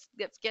 Let's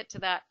get to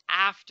that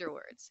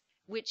afterwards,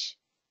 which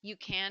you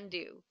can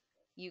do.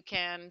 You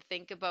can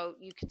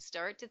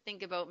start to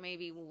think about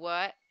maybe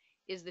what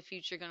is the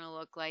future going to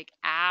look like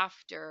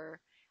after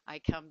I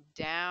come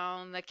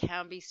down the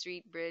Cambie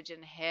Street Bridge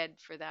and head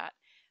for that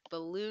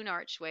balloon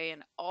archway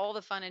and all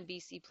the fun in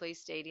BC Place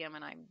Stadium,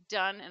 and I'm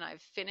done and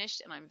I've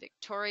finished and I'm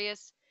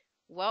victorious.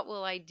 What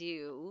will I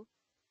do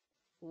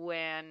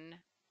when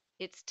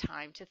it's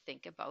time to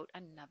think about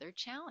another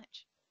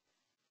challenge?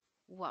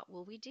 What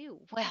will we do?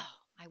 Well,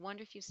 I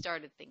wonder if you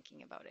started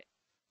thinking about it.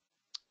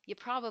 You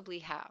probably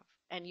have.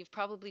 And you've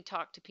probably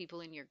talked to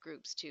people in your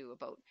groups too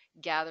about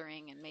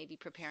gathering and maybe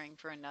preparing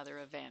for another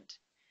event.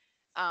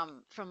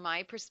 From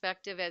my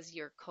perspective as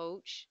your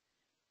coach,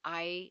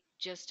 I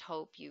just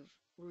hope you've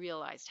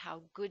realized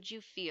how good you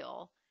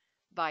feel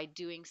by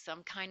doing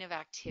some kind of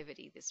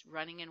activity, this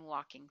running and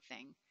walking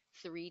thing,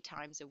 3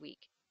 times a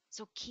week.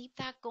 So keep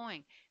that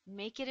going.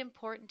 Make it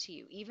important to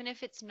you, even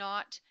if it's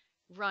not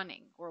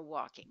running or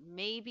walking.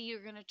 Maybe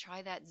you're going to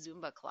try that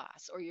Zumba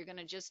class, or you're going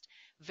to just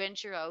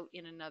venture out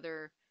in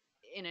another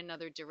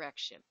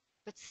direction.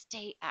 But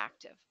stay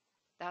active.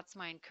 That's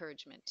my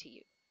encouragement to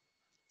you.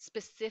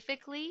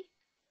 Specifically,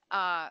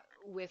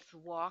 with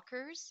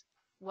walkers,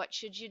 what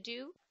should you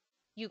do?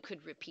 You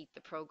could repeat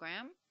the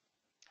program.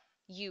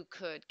 You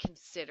could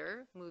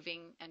consider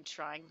moving and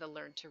trying the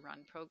Learn to Run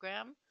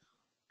program.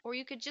 Or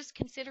you could just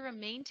consider a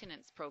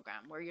maintenance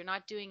program where you're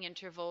not doing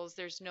intervals.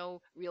 There's no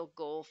real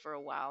goal for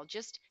a while.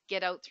 Just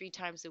get out 3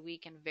 times a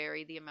week and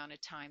vary the amount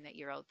of time that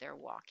you're out there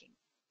walking.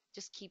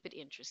 Just keep it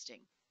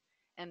interesting.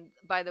 And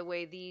by the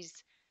way,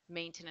 these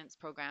maintenance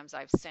programs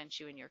I've sent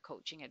you in your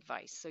coaching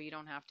advice, so you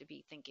don't have to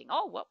be thinking,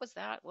 "Oh, what was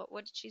that?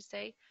 What did she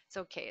say?" It's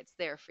okay. It's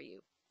there for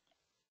you.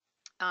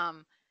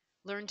 Um,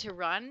 Learn to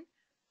Run.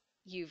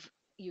 You've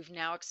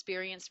now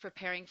experienced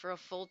preparing for a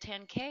full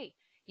 10K.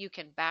 You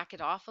can back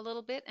it off a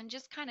little bit and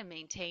just kind of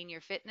maintain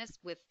your fitness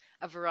with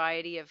a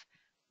variety of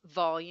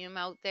volume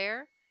out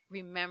there,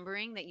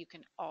 remembering that you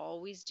can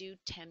always do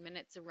 10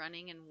 minutes of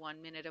running and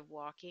 1 minute of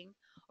walking,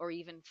 or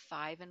even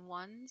 5 and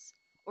 1s,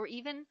 or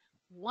even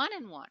 1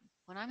 and 1.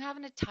 When I'm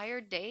having a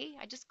tired day,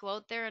 I just go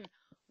out there and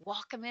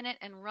walk a minute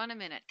and run a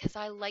minute because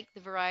I like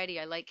the variety.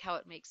 I like how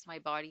it makes my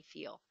body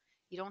feel.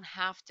 You don't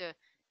have to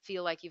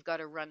feel like you've got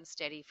to run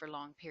steady for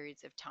long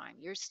periods of time.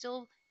 You're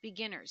still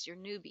beginners, you're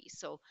newbies.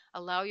 So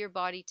allow your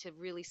body to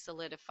really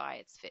solidify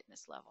its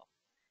fitness level.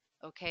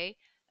 Okay.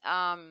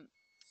 Um,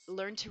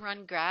 Learn to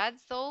run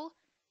grads, though,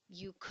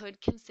 you could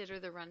consider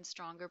the Run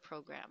Stronger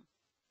program.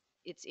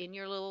 It's in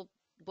your little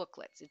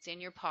booklets, it's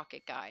in your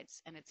pocket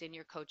guides, and it's in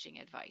your coaching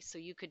advice. So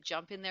you could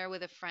jump in there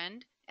with a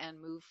friend and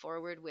move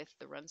forward with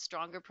the Run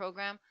Stronger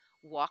program,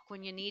 walk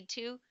when you need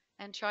to,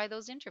 and try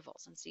those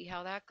intervals and see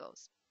how that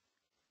goes.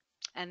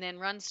 And then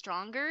Run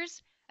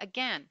Strongers,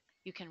 again,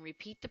 you can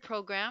repeat the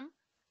program.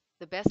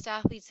 The best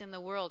athletes in the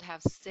world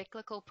have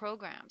cyclical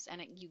programs,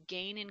 and you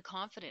gain in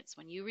confidence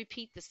when you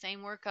repeat the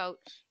same workout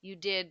you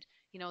did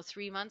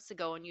 3 months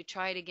ago, and you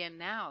try it again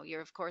now.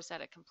 You're of course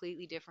at a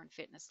completely different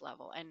fitness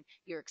level, and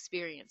your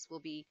experience will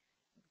be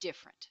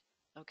different.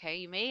 Okay,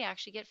 you may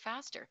actually get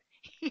faster.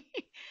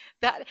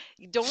 That,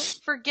 don't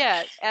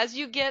forget, as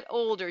you get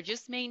older,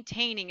 just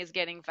maintaining is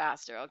getting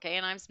faster. Okay,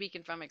 and I'm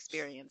speaking from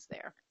experience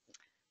there.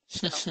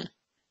 So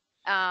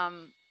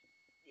um,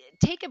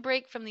 take a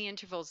break from the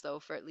intervals though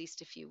for at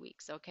least a few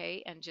weeks,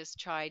 okay? And just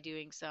try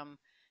doing some,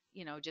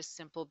 just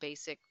simple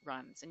basic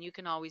runs. And you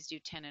can always do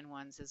 10 and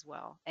ones as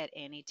well at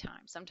any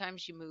time.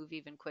 Sometimes you move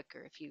even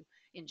quicker if you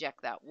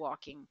inject that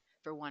walking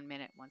for 1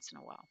 minute once in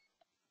a while.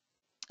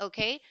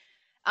 Okay.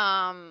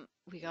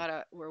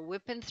 We're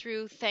whipping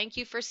through. Thank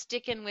you for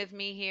sticking with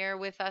me here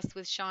with us,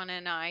 with Shaunna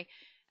and I.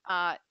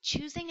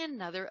 Choosing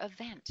another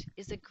event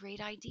is a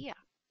great idea.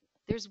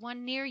 There's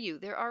one near you.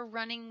 There are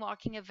running,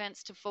 walking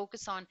events to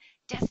focus on,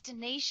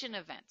 destination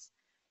events.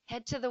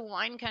 Head to the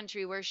wine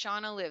country where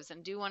Shaunna lives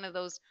and do one of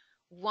those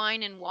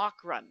wine and walk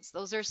runs.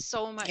 Those are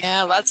so much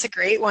Yeah, fun. lots of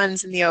great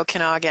ones in the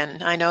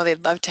Okanagan. I know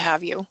they'd love to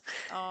have you.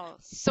 Oh,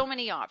 so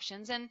many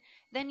options. And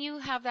then you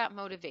have that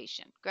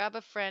motivation. Grab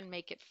a friend,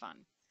 make it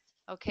fun.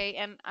 Okay.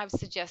 And I've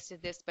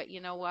suggested this, but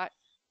you know what?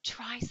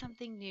 Try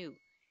something new.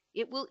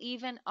 It will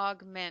even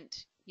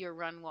augment your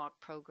run walk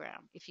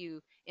program if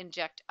you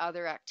inject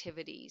other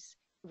activities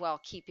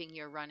while keeping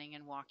your running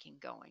and walking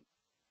going.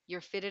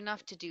 You're fit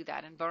enough to do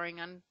that. And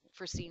barring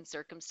unforeseen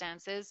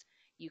circumstances,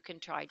 you can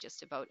try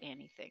just about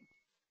anything.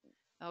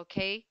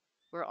 Okay,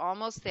 we're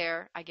almost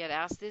there. I get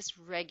asked this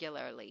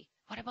regularly.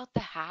 What about the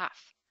half?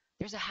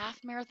 There's a half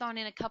marathon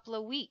in a couple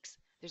of weeks.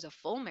 There's a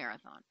full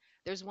marathon.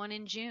 There's one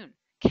in June.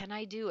 Can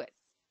I do it?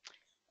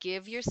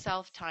 Give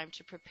yourself time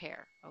to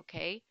prepare,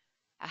 okay?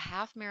 A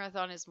half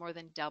marathon is more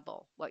than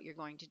double what you're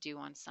going to do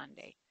on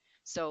Sunday.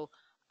 So,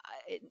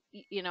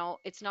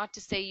 it's not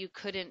to say you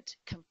couldn't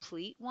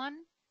complete one,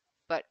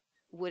 but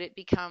would it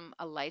become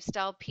a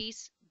lifestyle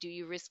piece? Do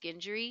you risk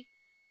injury?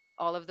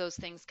 All of those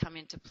things come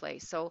into play.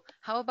 So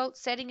how about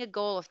setting a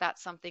goal if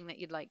that's something that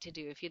you'd like to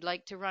do? If you'd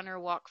like to run or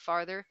walk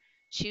farther,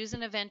 choose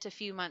an event a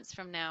few months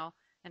from now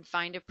and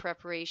find a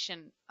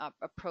preparation, a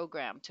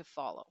program to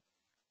follow.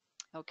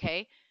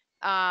 Okay.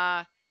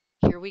 Uh,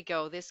 Here we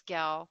go. This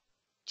gal,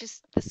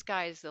 just the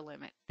sky's the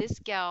limit. This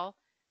gal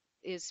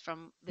is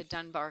from the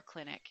Dunbar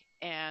Clinic,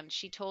 and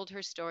she told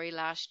her story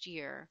last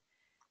year.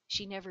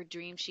 She never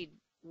dreamed she'd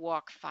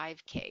walk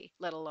 5K,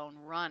 let alone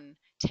run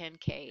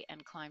 10K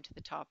and climb to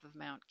the top of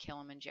Mount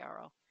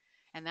Kilimanjaro.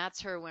 And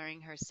that's her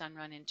wearing her Sun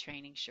Run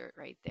InTraining shirt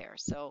right there.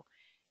 So,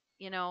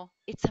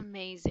 it's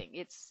amazing.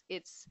 It's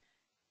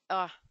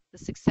uh the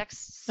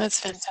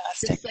That's the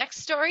fantastic. success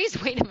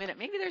stories. Wait a minute,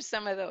 maybe there's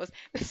some of those.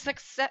 The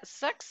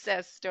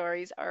success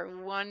stories are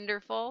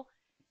wonderful,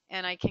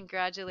 and I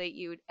congratulate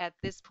you at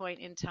this point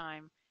in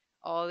time,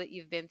 all that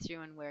you've been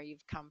through and where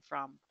you've come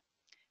from.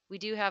 We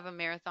do have a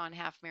marathon,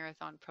 half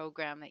marathon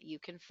program that you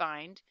can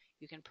find.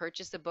 You can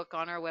purchase a book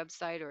on our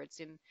website, or it's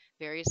in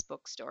various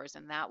bookstores,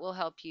 and that will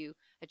help you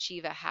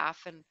achieve a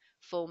half and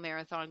full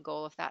marathon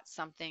goal if that's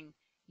something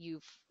you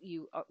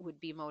would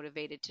be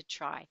motivated to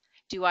try.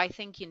 Do I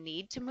think you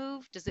need to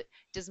move?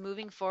 Does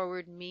moving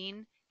forward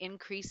mean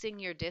increasing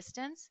your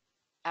distance?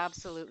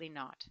 Absolutely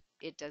not.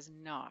 It does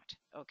not.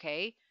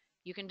 Okay?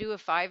 You can do a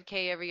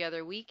 5K every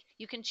other week.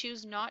 You can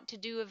choose not to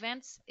do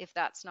events if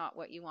that's not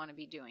what you want to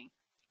be doing.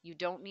 You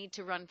don't need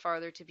to run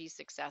farther to be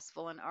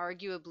successful, and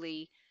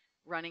arguably,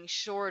 running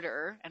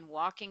shorter and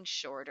walking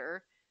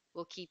shorter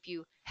will keep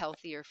you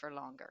healthier for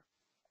longer.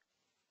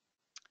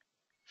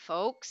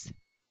 Folks,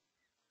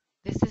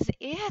 this is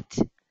it.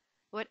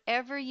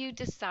 Whatever you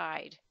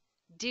decide,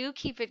 do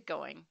keep it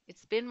going.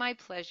 It's been my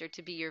pleasure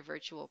to be your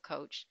virtual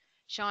coach.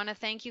 Shaunna,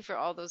 thank you for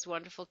all those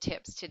wonderful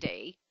tips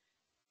today.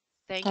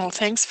 Thank Well, you.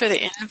 thanks for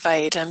the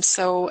invite. I'm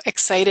so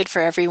excited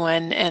for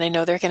everyone, and I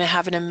know they're going to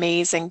have an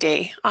amazing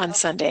day on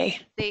Sunday.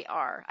 They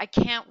are. I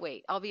can't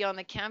wait. I'll be on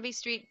the Cambie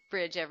Street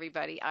Bridge,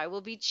 everybody. I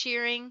will be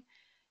cheering,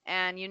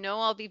 and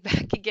I'll be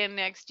back again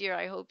next year.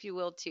 I hope you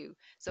will too.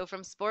 So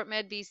from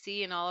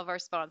SportMedBC and all of our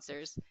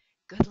sponsors,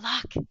 good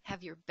luck.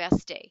 Have your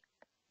best day.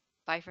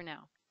 Bye for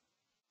now.